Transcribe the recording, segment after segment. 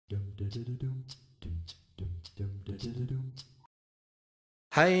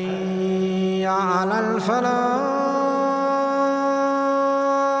حي على الفلاح.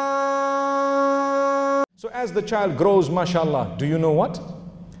 So as the child grows, mashallah, do you know what?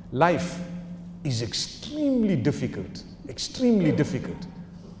 Life is extremely difficult, extremely difficult,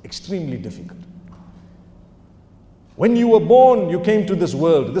 extremely difficult. When you were born, you came to this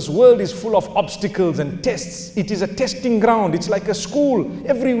world. This world is full of obstacles and tests. It is a testing ground. It's like a school.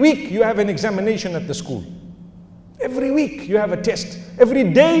 Every week you have an examination at the school. Every week you have a test.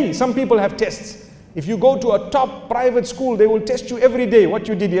 Every day some people have tests. If you go to a top private school, they will test you every day what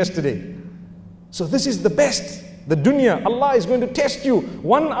you did yesterday. So this is the best. The dunya, Allah is going to test you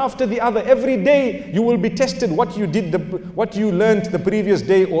one after the other. Every day you will be tested what you did, what you learned the previous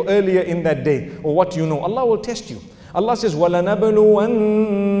day or earlier in that day, or what you know. Allah will test you. Allah says,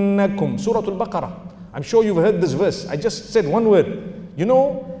 وَلَنَبْلُوَنَّكُمْ Surah Al-Baqarah. I'm sure you've heard this verse. I just said one word. You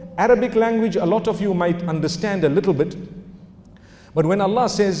know, Arabic language, a lot of you might understand a little bit. But when Allah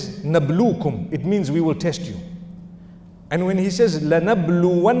says, نَبْلُوكُمْ, it means we will test you. And when He says,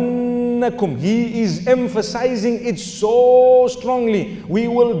 لَنَبْلُوَنَّكُمْ, He is emphasizing it so strongly. We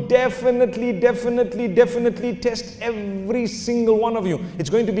will definitely test every single one of you. It's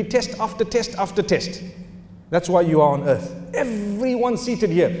going to be test after test after test. That's why you are on earth. Everyone seated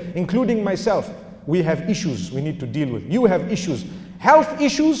here, including myself, we have issues we need to deal with. You have issues. Health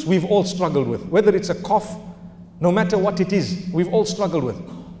issues we've all struggled with. Whether it's a cough, no matter what it is, we've all struggled with.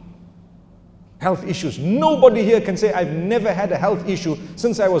 Health issues. Nobody here can say, I've never had a health issue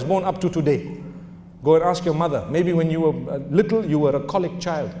since I was born up to today. Go and ask your mother. Maybe when you were little, you were a colic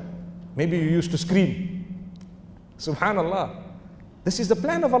child. Maybe you used to scream. Subhanallah. This is the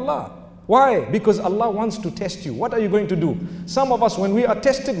plan of Allah. Why? Because Allah wants to test you. What are you going to do? Some of us, when we are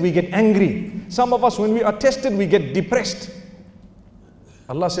tested, we get angry. Some of us, when we are tested, we get depressed.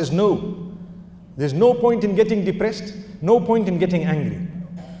 Allah says, no. There's no point in getting depressed. No point in getting angry.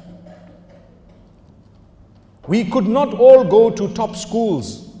 We could not all go to top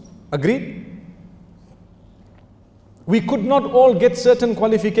schools. Agreed? We could not all get certain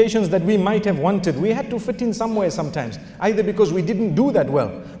qualifications that we might have wanted. We had to fit in somewhere sometimes, either because we didn't do that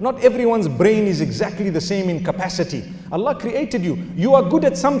well. Not everyone's brain is exactly the same in capacity. Allah created you. You are good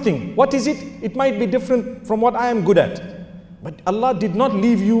at something. What is it? It might be different from what I am good at. But Allah did not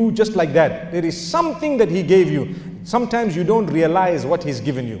leave you just like that. There is something that He gave you. Sometimes you don't realize what He's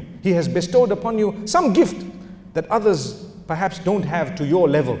given you. He has bestowed upon you some gift that others perhaps don't have to your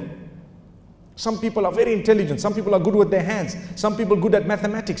level. Some people are very intelligent. Some people are good with their hands. Some people are good at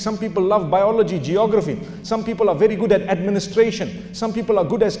mathematics. Some people love biology, geography. Some people are very good at administration. Some people are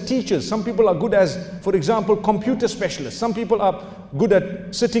good as teachers. Some people are good as, for example, computer specialists. Some people are good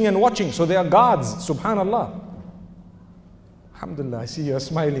at sitting and watching. So they are guards. Subhanallah. Alhamdulillah, I see you are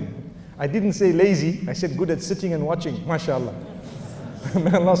smiling. I didn't say lazy. I said good at sitting and watching. MashaAllah.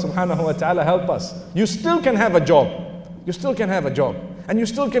 May Allah subhanahu wa ta'ala help us. You still can have a job. You still can have a job. And you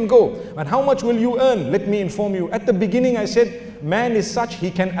still can go. And how much will you earn? Let me inform you. At the beginning I said, man is such,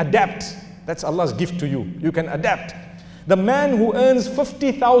 he can adapt. That's Allah's gift to you. You can adapt. The man who earns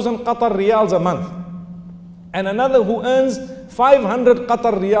 50,000 Qatar riyals a month, and another who earns 500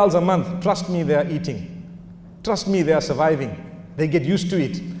 Qatar riyals a month, trust me, they are eating. Trust me, they are surviving. They get used to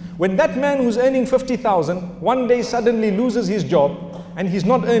it. When that man who's earning 50,000, one day suddenly loses his job, and he's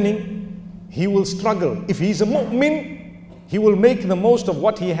not earning, he will struggle. If he's a mu'min, he will make the most of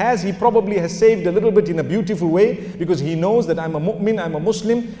what he has. He probably has saved a little bit in a beautiful way because he knows that I'm a mu'min, I'm a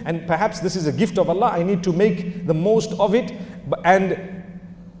Muslim, and perhaps this is a gift of Allah. I need to make the most of it. And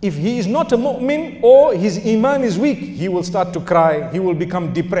if he is not a mu'min or his iman is weak, he will start to cry. He will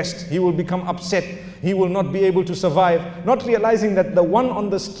become depressed. He will become upset. He will not be able to survive. Not realizing that the one on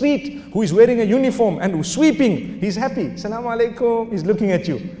the street who is wearing a uniform and who's sweeping, he's happy. Assalamu alaikum, he's looking at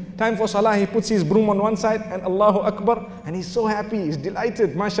you. Time for salah, he puts his broom on one side and Allahu Akbar, and he's so happy, he's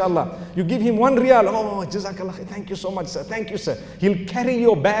delighted, mashallah. You give him 1 riyal, oh, jazakallah, thank you so much, sir, thank you, sir. He'll carry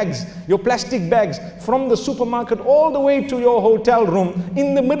your bags, your plastic bags, from the supermarket all the way to your hotel room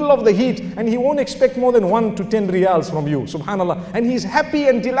in the middle of the heat, and he won't expect more than 1 to 10 riyals from you, subhanallah. And he's happy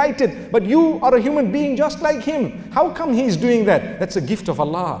and delighted, but you are a human being just like him. How come he's doing that? That's a gift of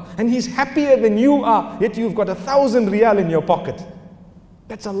Allah. And he's happier than you are, yet you've got 1,000 riyal in your pocket.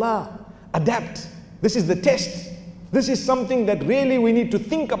 That's Allah. Adapt. This is the test. This is something that really we need to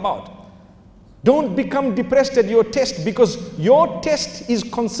think about. Don't become depressed at your test, because your test is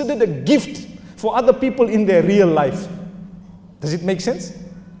considered a gift for other people in their real life. Does it make sense?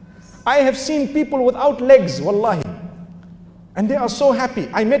 I have seen people without legs, wallahi, and they are so happy.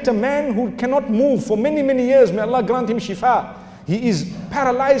 I met a man who cannot move for many years. May Allah grant him shifa. He is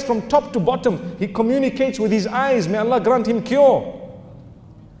paralyzed from top to bottom. He communicates with his eyes. May Allah grant him cure.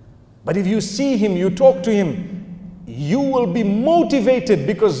 But if you see him, you talk to him, you will be motivated,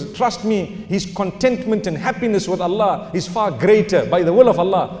 because trust me, his contentment and happiness with Allah is far greater by the will of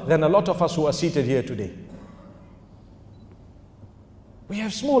Allah than a lot of us who are seated here today. We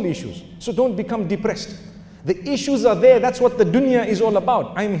have small issues, so don't become depressed. The issues are there. That's what the dunya is all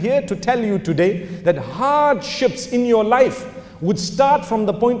about. I'm here to tell you today that hardships in your life would start from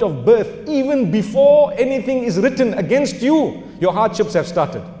the point of birth. Even before anything is written against you, your hardships have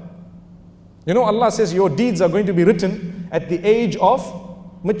started. You know, Allah says your deeds are going to be written at the age of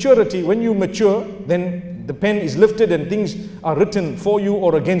maturity. When you mature, then the pen is lifted and things are written for you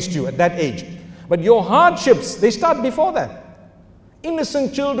or against you at that age. But your hardships, they start before that.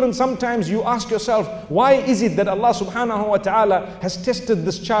 Innocent children, sometimes you ask yourself, why is it that Allah subhanahu wa ta'ala has tested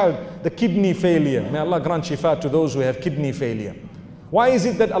this child, the kidney failure? May Allah grant shifa to those who have kidney failure. Why is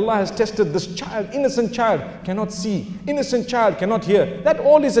it that Allah has tested this child? Innocent child cannot see. Innocent child cannot hear. That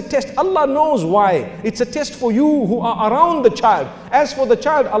all is a test. Allah knows why. It's a test for you who are around the child. As for the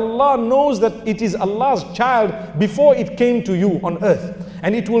child, Allah knows that it is Allah's child before it came to you on earth.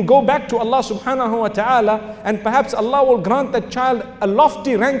 And it will go back to Allah subhanahu wa ta'ala, and perhaps Allah will grant that child a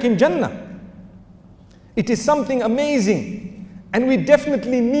lofty rank in Jannah. It is something amazing. And we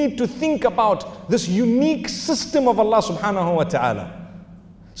definitely need to think about this unique system of Allah subhanahu wa ta'ala.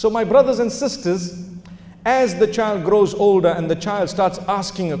 So my brothers and sisters, as the child grows older and the child starts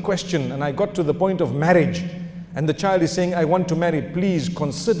asking a question, and I got to the point of marriage, and the child is saying, I want to marry, please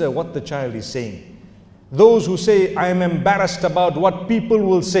consider what the child is saying. Those who say, I am embarrassed about what people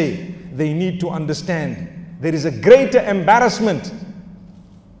will say, they need to understand there is a greater embarrassment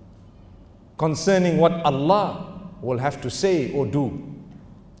concerning what Allah will have to say or do.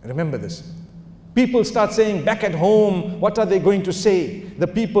 Remember this. People start saying back at home, what are they going to say? The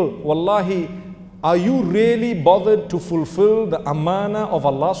people, wallahi, are you really bothered to fulfill the amana of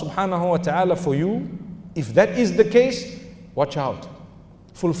Allah subhanahu wa ta'ala for you? If that is the case, watch out.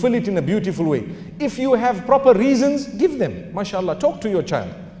 Fulfill it in a beautiful way. If you have proper reasons, give them. MashaAllah, talk to your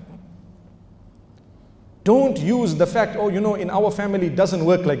child. Don't use the fact, oh, you know, in our family it doesn't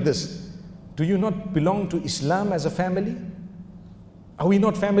work like this. Do you not belong to Islam as a family? Are we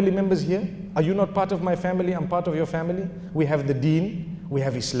not family members here? Are you not part of my family? I'm part of your family. We have the deen, we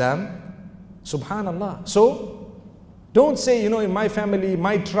have Islam. Subhanallah. So, don't say, you know, in my family,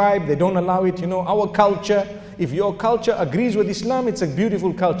 my tribe, they don't allow it. You know, our culture, if your culture agrees with Islam, it's a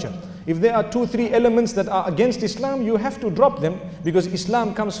beautiful culture. If there are 2-3 elements that are against Islam, you have to drop them, because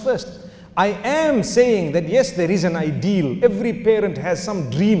Islam comes first. I am saying that yes, there is an ideal. Every parent has some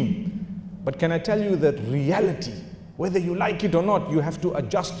dream. But can I tell you that reality, whether you like it or not, you have to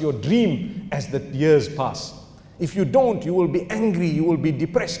adjust your dream as the years pass. If you don't, you will be angry, you will be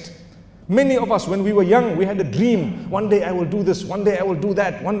depressed. Many of us, when we were young, we had a dream. One day I will do this, one day I will do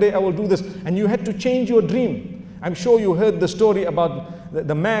that, one day I will do this. And you had to change your dream. I'm sure you heard the story about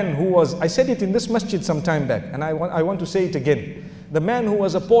the man who was, I said it in this masjid some time back, and I want to say it again. The man who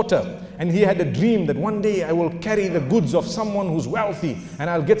was a porter, and he had a dream that one day I will carry the goods of someone who's wealthy,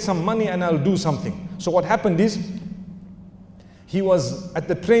 and I'll get some money and I'll do something. So what happened is, he was at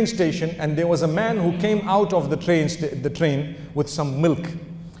the train station, and there was a man who came out of the train with some milk.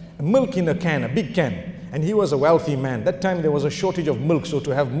 Milk in a can, a big can. And he was a wealthy man. That time there was a shortage of milk, so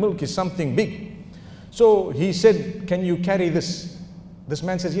to have milk is something big. So he said, can you carry this? This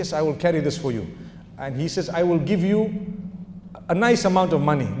man says, yes, I will carry this for you. And he says, I will give you a nice amount of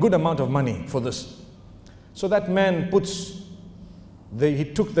money, good amount of money for this. So that man he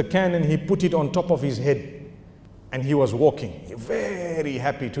took the can and he put it on top of his head. And he was walking, very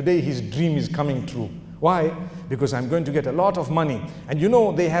happy. Today his dream is coming true. Why? Because I'm going to get a lot of money. And you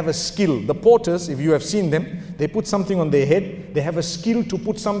know, they have a skill. The porters, if you have seen them, they put something on their head. They have a skill to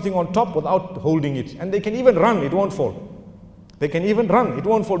put something on top without holding it. And they can even run, it won't fall. They can even run, it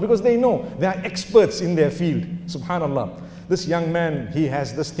won't fall, because they know they are experts in their field. Subhanallah. This young man, he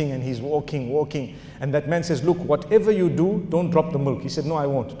has this thing and he's walking. And that man says, look, whatever you do, don't drop the milk. He said, no, I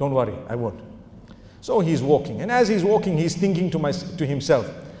won't. Don't worry, I won't. So he's walking. And as he's walking, he's thinking to himself,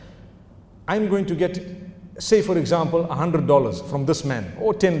 I'm going to get, say for example, $100 from this man,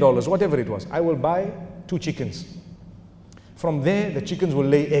 or $10, whatever it was. I will buy 2 chickens. From there, the chickens will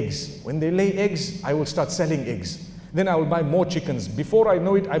lay eggs. When they lay eggs, I will start selling eggs. Then I will buy more chickens. Before I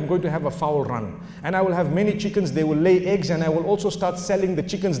know it, I'm going to have a fowl run. And I will have many chickens, they will lay eggs, and I will also start selling the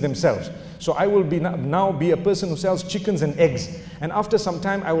chickens themselves. So I will now be a person who sells chickens and eggs. And after some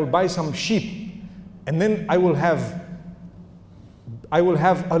time, I will buy some sheep. And then I will have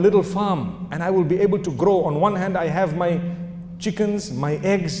a little farm, and I will be able to grow. On one hand, I have my chickens, my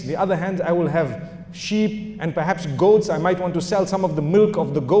eggs. The other hand, I will have sheep and perhaps goats. I might want to sell some of the milk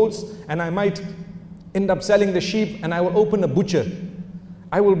of the goats, and I might end up selling the sheep, and I will open a butcher.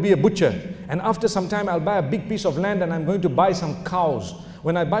 I will be a butcher, and after some time I'll buy a big piece of land and I'm going to buy some cows.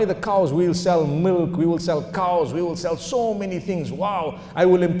 When I buy the cows, we will sell milk, we will sell cows, we will sell so many things. Wow, I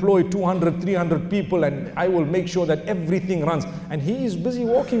will employ 200, 300 people, and I will make sure that everything runs. And he is busy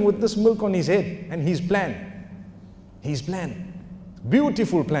walking with this milk on his head and his plan. His plan.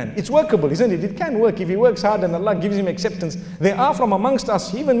 Beautiful plan. It's workable, isn't it? It can work if he works hard and Allah gives him acceptance. There are from amongst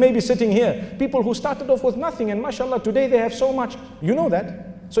us, even maybe sitting here, people who started off with nothing, and mashallah, today they have so much. You know that.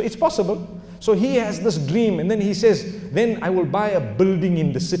 So it's possible. So he has this dream, and then he says, then I will buy a building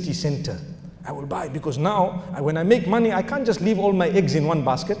in the city center. I will buy, because now when I make money, I can't just leave all my eggs in one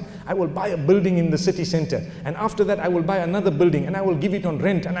basket. I will buy a building in the city center, and after that I will buy another building, and I will give it on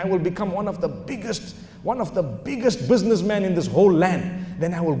rent, and I will become one of the biggest businessmen in this whole land.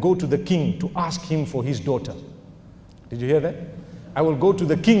 Then I will go to the king to ask him for his daughter. Did you hear that? I will go to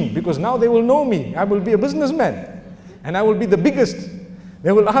the king, because now they will know me. I will be a businessman, and I will be the biggest.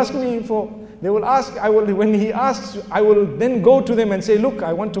 They will ask me when he asks, I will then go to them and say, look,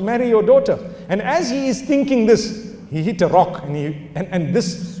 I want to marry your daughter. And as he is thinking this, he hit a rock, and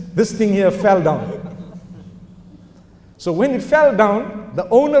this thing here fell down. So when it fell down, the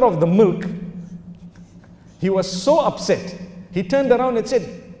owner of the milk, he was so upset. He turned around and said,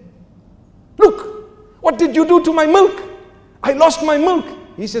 look, what did you do to my milk? I lost my milk.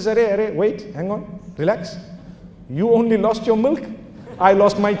 He says, Arre, wait, hang on, relax. You only lost your milk? I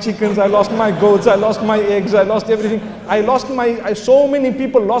lost my chickens, I lost my goats, I lost my eggs, I lost everything. So many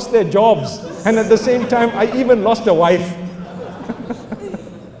people lost their jobs. And at the same time, I even lost a wife.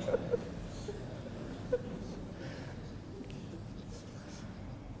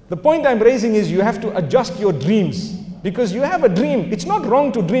 The point I'm raising is you have to adjust your dreams, because you have a dream. It's not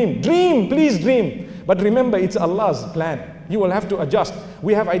wrong to dream. Dream, please dream. But remember, it's Allah's plan. You will have to adjust.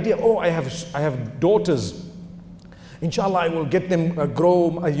 We have idea, oh, I have daughters. Inshallah, I will get them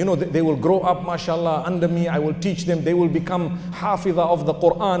grow, they will grow up, mashallah, under me. I will teach them. They will become hafidha of the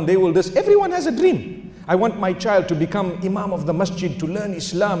Quran. They will this. Everyone has a dream. I want my child to become imam of the masjid, to learn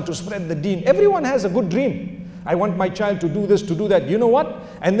Islam, to spread the deen. Everyone has a good dream. I want my child to do this, to do that. You know what?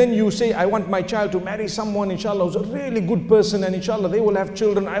 And then you say, I want my child to marry someone, inshallah, who's a really good person, and inshallah, they will have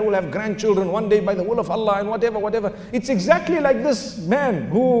children, I will have grandchildren one day by the will of Allah, and whatever. It's exactly like this man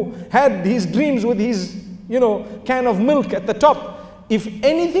who had his dreams with his, can of milk at the top. If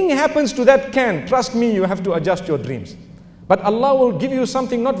anything happens to that can, trust me, you have to adjust your dreams. But Allah will give you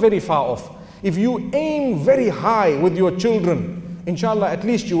something not very far off. If you aim very high with your children, inshallah, at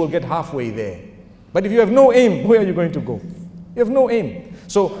least you will get halfway there. But if you have no aim, where are you going to go? You have no aim.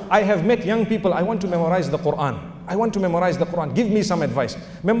 So I have met young people, I want to memorize the Quran. I want to memorize the Quran. Give me some advice.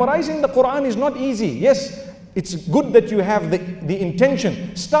 Memorizing the Quran is not easy. Yes, it's good that you have the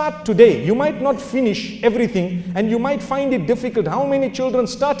intention. Start today. You might not finish everything, and you might find it difficult. How many children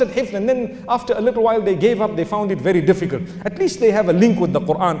started hifz, and then after a little while they gave up, they found it very difficult. At least they have a link with the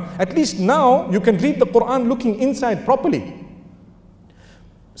Quran. At least now you can read the Quran looking inside properly.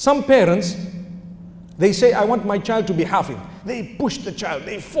 Some parents, they say, I want my child to be hafiz. They push the child,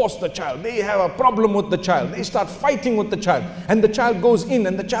 they force the child, they have a problem with the child, they start fighting with the child, and the child goes in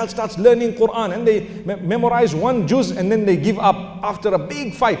and the child starts learning Quran, and they memorize one juz, and then they give up after a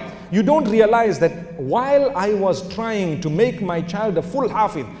big fight. You don't realize that while I was trying to make my child a full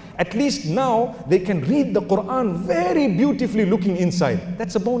hafiz, at least now they can read the Quran very beautifully looking inside.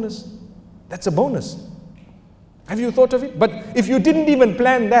 That's a bonus. That's a bonus. Have you thought of it? But if you didn't even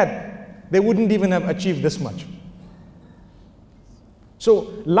plan that, they wouldn't even have achieved this much.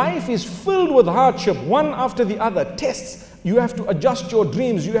 So life is filled with hardship, one after the other, tests. You have to adjust your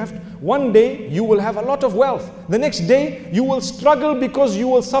dreams. One day you will have a lot of wealth. The next day you will struggle because you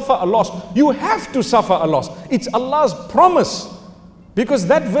will suffer a loss. You have to suffer a loss. It's Allah's promise. Because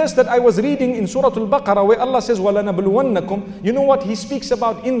that verse that I was reading in Surah Al-Baqarah, where Allah says, وَلَنَبْلُوَنَّكُمْ, you know what He speaks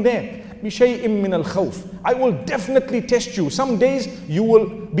about in there? بِشَيْءٍ مِّنَ الْخَوْفِ. I will definitely test you. Some days you will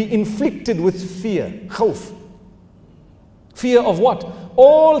be inflicted with fear, khawf. Fear of what?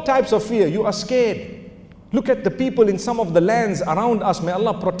 All types of fear. You are scared. Look at the people in some of the lands around us. May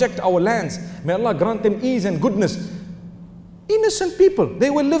Allah protect our lands. May Allah grant them ease and goodness. Innocent people. They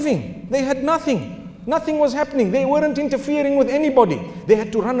were living. They had nothing. Nothing was happening. They weren't interfering with anybody. They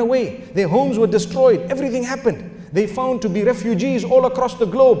had to run away. Their homes were destroyed. Everything happened. They found to be refugees all across the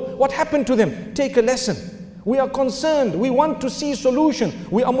globe. What happened to them? Take a lesson. We are concerned. We want to see solution.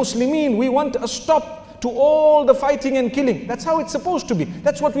 We are Muslimin. We want a stop to all the fighting and killing. That's how it's supposed to be.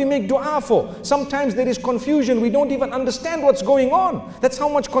 That's what we make dua for. Sometimes there is confusion. We don't even understand what's going on. That's how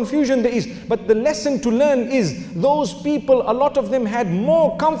much confusion there is. But the lesson to learn is those people, a lot of them had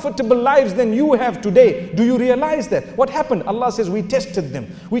more comfortable lives than you have today. Do you realize that? What happened? Allah says we tested them.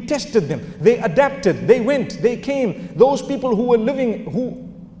 We tested them. They adapted. They went. They came. Those people who were living,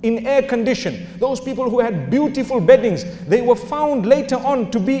 in air condition, those people who had beautiful beddings, they were found later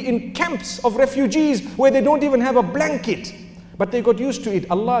on to be in camps of refugees where they don't even have a blanket. But they got used to it.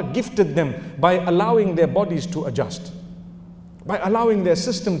 Allah gifted them by allowing their bodies to adjust, by allowing their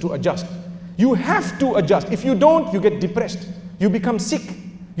system to adjust. You have to adjust. If you don't, you get depressed. You become sick.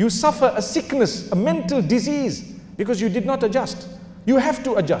 You suffer a sickness, a mental disease, because you did not adjust. You have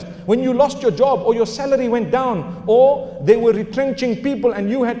to adjust. When you lost your job or your salary went down or they were retrenching people and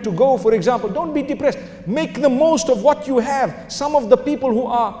you had to go, for example, don't be depressed. Make the most of what you have. Some of the people who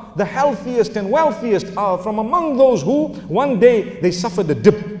are the healthiest and wealthiest are from among those who one day they suffered a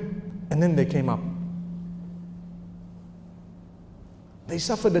dip and then they came up. They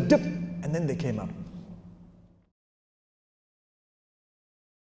suffered a dip and then they came up.